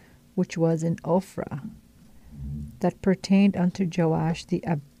 which was in Ophrah, that pertained unto Joash the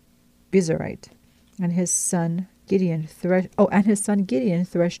Abiezrite, and his son Gideon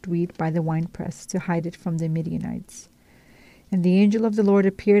threshed wheat by the winepress to hide it from the Midianites. And the angel of the Lord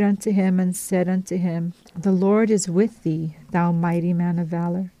appeared unto him and said unto him, The Lord is with thee, thou mighty man of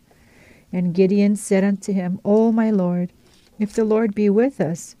valor. And Gideon said unto him, O my Lord, if the Lord be with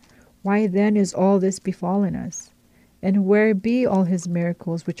us, why then is all this befallen us? And where be all his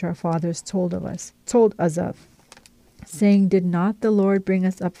miracles which our fathers told us of, saying, Did not the Lord bring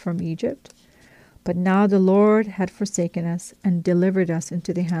us up from Egypt? But now the Lord had forsaken us and delivered us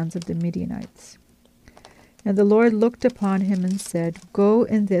into the hands of the Midianites. And the Lord looked upon him and said, Go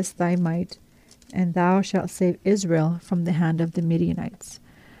in this thy might, and thou shalt save Israel from the hand of the Midianites.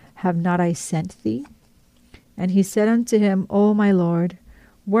 Have not I sent thee? And he said unto him, O my Lord,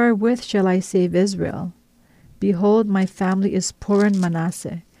 wherewith shall I save Israel? Behold, my family is poor in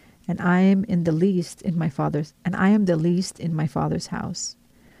Manasseh, and I am the least in my father's house.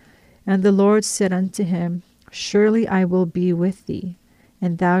 And the Lord said unto him, Surely I will be with thee,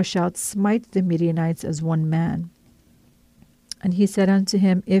 and thou shalt smite the Midianites as one man. And he said unto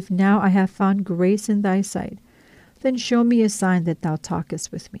him, If now I have found grace in thy sight, then show me a sign that thou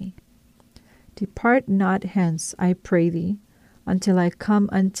talkest with me. Depart not hence, I pray thee, until I come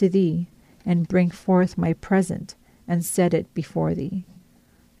unto thee, and bring forth my present, and set it before thee.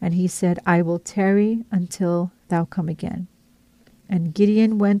 And he said, I will tarry until thou come again. And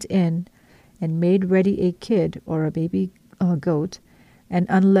Gideon went in, and made ready a kid, or a baby goat, and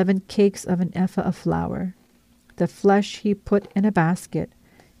unleavened cakes of an ephah of flour. The flesh he put in a basket,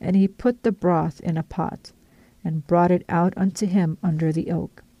 and he put the broth in a pot, and brought it out unto him under the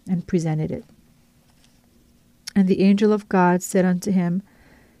oak, and presented it. And the angel of God said unto him,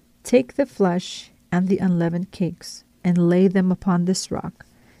 Take the flesh and the unleavened cakes, and lay them upon this rock,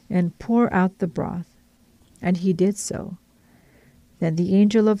 and pour out the broth. And he did so. Then the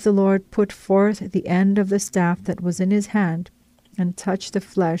angel of the Lord put forth the end of the staff that was in his hand, and touched the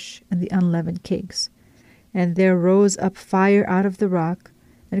flesh and the unleavened cakes. And there rose up fire out of the rock,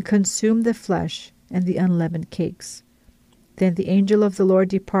 and consumed the flesh and the unleavened cakes. Then the angel of the Lord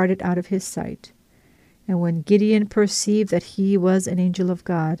departed out of his sight. And when Gideon perceived that he was an angel of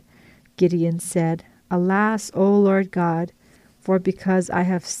God, Gideon said, Alas, O Lord God, for because I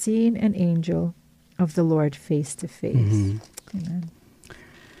have seen an angel of the Lord face to face. Mm-hmm. Amen.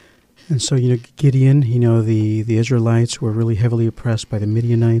 And so, Gideon, the Israelites were really heavily oppressed by the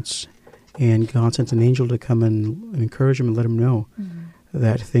Midianites, and God sent an angel to come and encourage him and let him know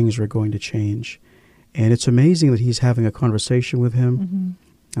that things were going to change. And it's amazing that he's having a conversation with him,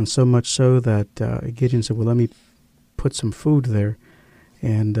 and so much so that Gideon said, well, let me put some food there,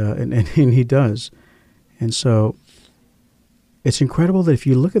 and he does. And so it's incredible that if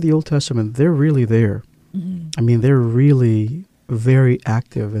you look at the Old Testament, they're really there. Mm-hmm. I mean, they're really very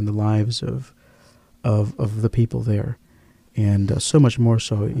active in the lives of the people there, and so much more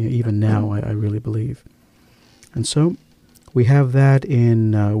so even now. I really believe, and so we have that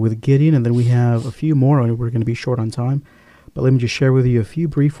in with Gideon, and then we have a few more. We're going to be short on time, but let me just share with you a few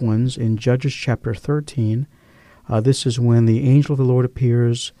brief ones in Judges chapter 13. This is when the angel of the Lord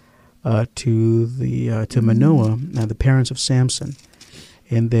appears to Manoah, the parents of Samson,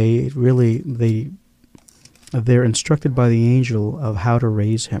 and they're instructed by the angel of how to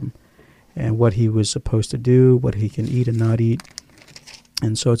raise him and what he was supposed to do, what he can eat and not eat.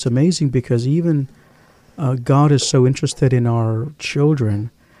 And so it's amazing because even God is so interested in our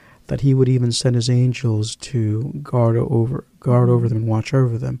children that he would even send his angels to guard over them and watch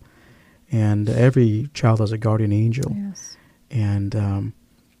over them. And every child has a guardian angel. Yes. And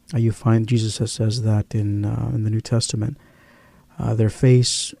you find Jesus says that in the New Testament. Their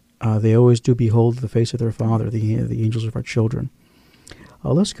face, they always do behold the face of their Father, the angels of our children.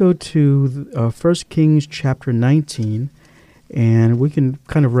 Let's go to 1 Kings chapter 19, and we can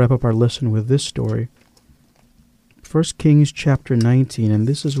kind of wrap up our lesson with this story. 1 Kings chapter 19, and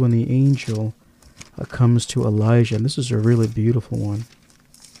this is when the angel comes to Elijah, and this is a really beautiful one.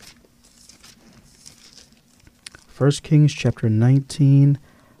 1 Kings chapter 19,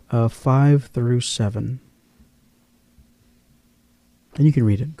 5 through 7. And you can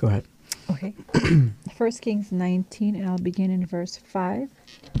read it. Go ahead. Okay. 1 Kings 19, and I'll begin in verse 5.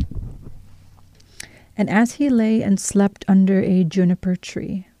 And as he lay and slept under a juniper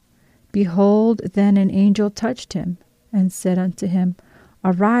tree, behold, then an angel touched him, and said unto him,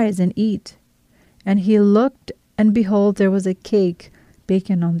 Arise and eat. And he looked, and behold, there was a cake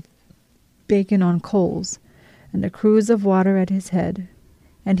baken on coals, and a cruse of water at his head.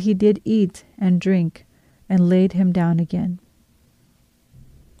 And he did eat and drink, and laid him down again.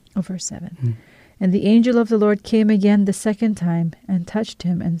 Verse 7. And the angel of the Lord came again the second time, and touched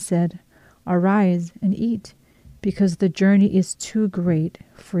him, and said, Arise and eat, because the journey is too great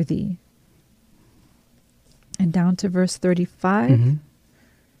for thee. And down to verse 35. Mm-hmm.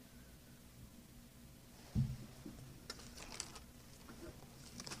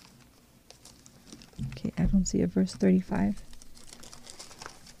 Okay, I don't see a verse 35.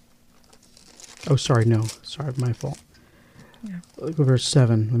 Oh, sorry, no. Sorry, my fault. Yeah. Look at verse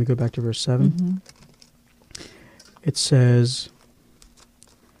 7. Let me go back to verse 7. Mm-hmm. It says,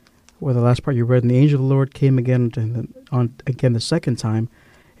 well, the last part you read, and the angel of the Lord came again the second time,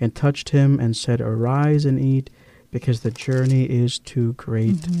 and touched him, and said, Arise and eat, because the journey is too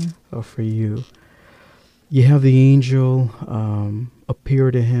great for you. You have the angel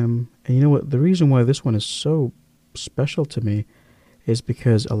appear to him. And you know what? The reason why this one is so special to me is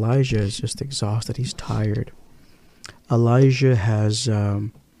because Elijah is just exhausted. He's tired. Elijah has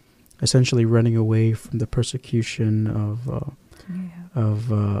essentially running away from the persecution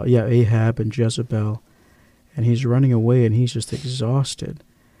of Ahab and Jezebel, and he's running away, and he's just exhausted.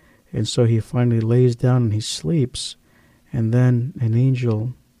 And so he finally lays down and he sleeps, and then an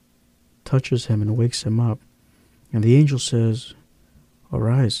angel touches him and wakes him up, and the angel says,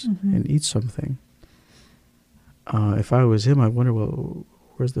 Arise and eat something. If I was him, I'd wonder, well,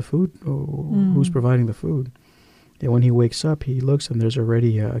 where's the food? Who's providing the food? And when he wakes up, he looks, and there's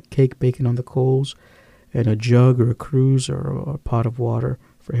already a cake baking on the coals, and a jug or a cruse or a pot of water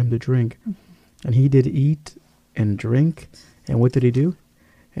for him to drink. And he did eat and drink, and what did he do?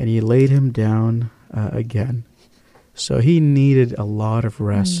 And he laid him down again. So he needed a lot of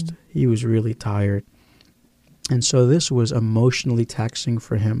rest. He was really tired. And so this was emotionally taxing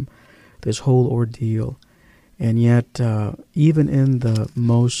for him, this whole ordeal. And yet, even in the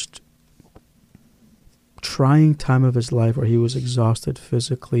most trying time of his life, where he was exhausted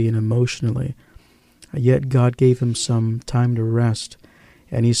physically and emotionally, yet God gave him some time to rest,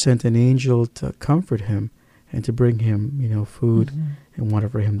 and he sent an angel to comfort him and to bring him, food and water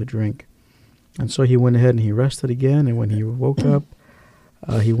for him to drink. And so he went ahead and he rested again, and when he woke up,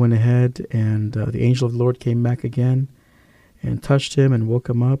 he went ahead, and the angel of the Lord came back again and touched him and woke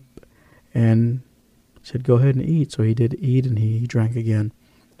him up and said, Go ahead and eat. So he did eat, and he drank again,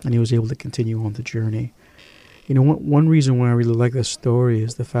 and he was able to continue on the journey. One reason why I really like this story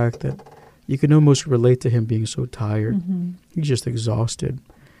is the fact that you can almost relate to him being so tired. He's just exhausted.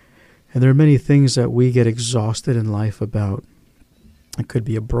 And there are many things that we get exhausted in life about. It could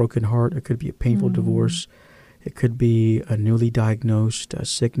be a broken heart. It could be a painful divorce. It could be a newly diagnosed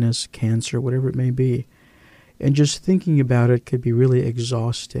sickness, cancer, whatever it may be. And just thinking about it could be really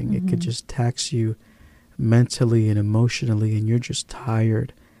exhausting. It could just tax you mentally and emotionally, and you're just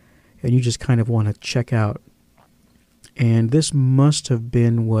tired. And you just kind of want to check out. And this must have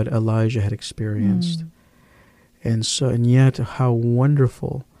been what Elijah had experienced. And yet how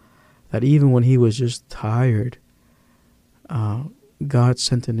wonderful that even when he was just tired, God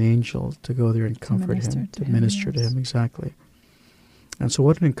sent an angel to go there and comfort him, to minister to him, exactly. And so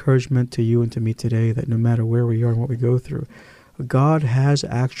what an encouragement to you and to me today that no matter where we are and what we go through, God has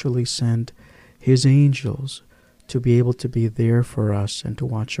actually sent his angels to be able to be there for us and to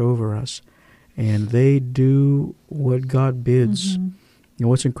watch over us. And they do what God bids. And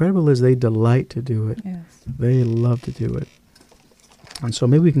what's incredible is they delight to do it. Yes. They love to do it. And so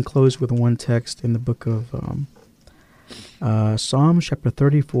maybe we can close with one text in the book of Psalm chapter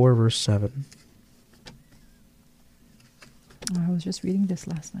 34, verse 7. I was just reading this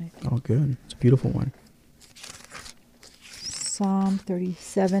last night. Oh, good. It's a beautiful one. Psalm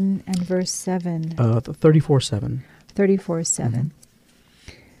 37 and verse 7. 34:7. 34:7.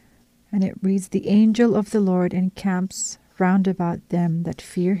 And it reads, "The angel of the Lord encamps round about them that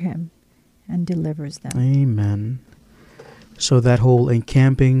fear him and delivers them." Amen. So that whole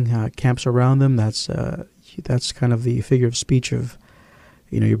encamping, camps around them, that's kind of the figure of speech of,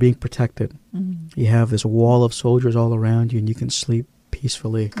 you're being protected. You have this wall of soldiers all around you, and you can sleep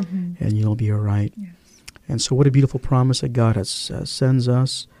peacefully, and you'll be all right. Yes. And so what a beautiful promise that God has sends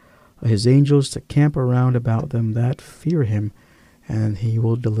us, his angels, to camp around about them that fear him, and he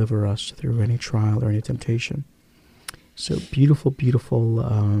will deliver us through any trial or any temptation. So beautiful, beautiful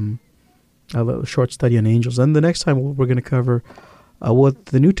a short study on angels. And the next time we're going to cover what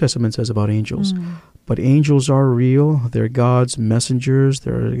the New Testament says about angels. But angels are real. They're God's messengers.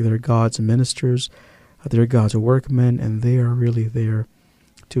 They're God's ministers. They're God's workmen, and they are really there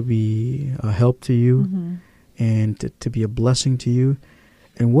to be a help to you and to be a blessing to you.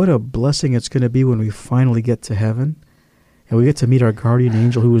 And what a blessing it's going to be when we finally get to heaven and we get to meet our guardian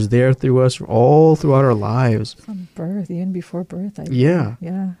angel who was there through us all throughout our lives. From birth, even before birth. Yeah.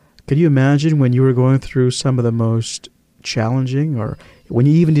 Could you imagine when you were going through some of the most challenging, or when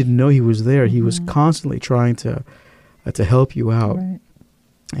you even didn't know he was there, he was constantly trying to help you out. Right.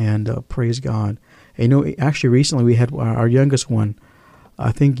 And praise God. And actually recently we had our youngest one.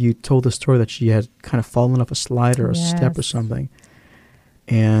 I think you told the story that she had kind of fallen off a slide or a step or something.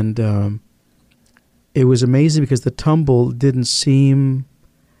 And it was amazing because the tumble didn't seem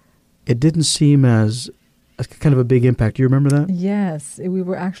as kind of a big impact. Do you remember that? Yes. We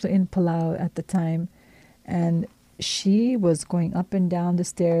were actually in Palau at the time, and she was going up and down the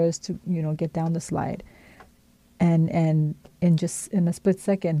stairs to, get down the slide. And in a split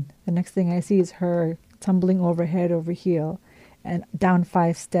second, the next thing I see is her tumbling over head over heel and down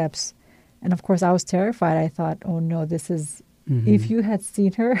 5 steps. And of course I was terrified. I thought, oh no, this is, if you had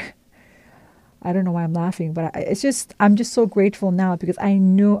seen her, I don't know why I'm laughing, but I'm just so grateful now because I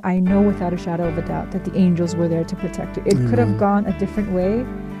know without a shadow of a doubt that the angels were there to protect her. It could have gone a different way,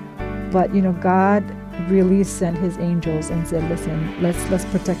 but God really sent his angels and said, listen, let's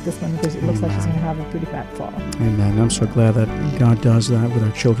protect this one because it looks like she's going to have a pretty bad fall. Amen. I'm so glad that God does that with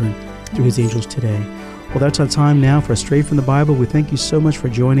our children through his angels today. Well, that's our time now for Straight from the Bible. We thank you so much for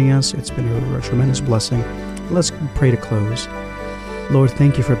joining us. It's been a tremendous blessing. Let's pray to close. Lord,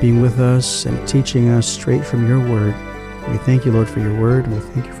 thank you for being with us and teaching us straight from your word. We thank you, Lord, for your word, and we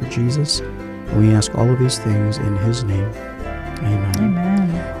thank you for Jesus. And we ask all of these things in his name. Amen. Amen.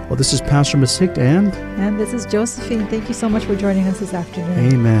 Well, this is Pastor Masikt and this is Josephine. Thank you so much for joining us this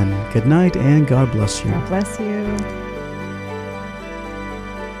afternoon. Amen. Good night, and God bless you. God bless you.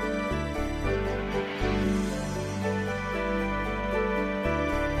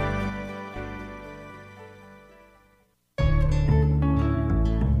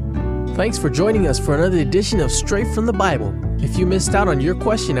 Thanks for joining us for another edition of Straight from the Bible. If you missed out on your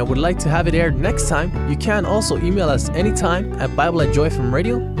question and would like to have it aired next time, you can also email us anytime at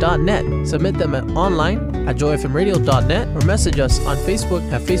bible@joyfmradio.net. Submit them online at joyfmradio.net or message us on Facebook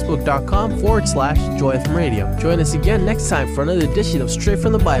at facebook.com/joyfmradio. Join us again next time for another edition of Straight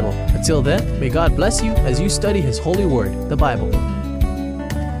from the Bible. Until then, may God bless you as you study his holy word, the Bible.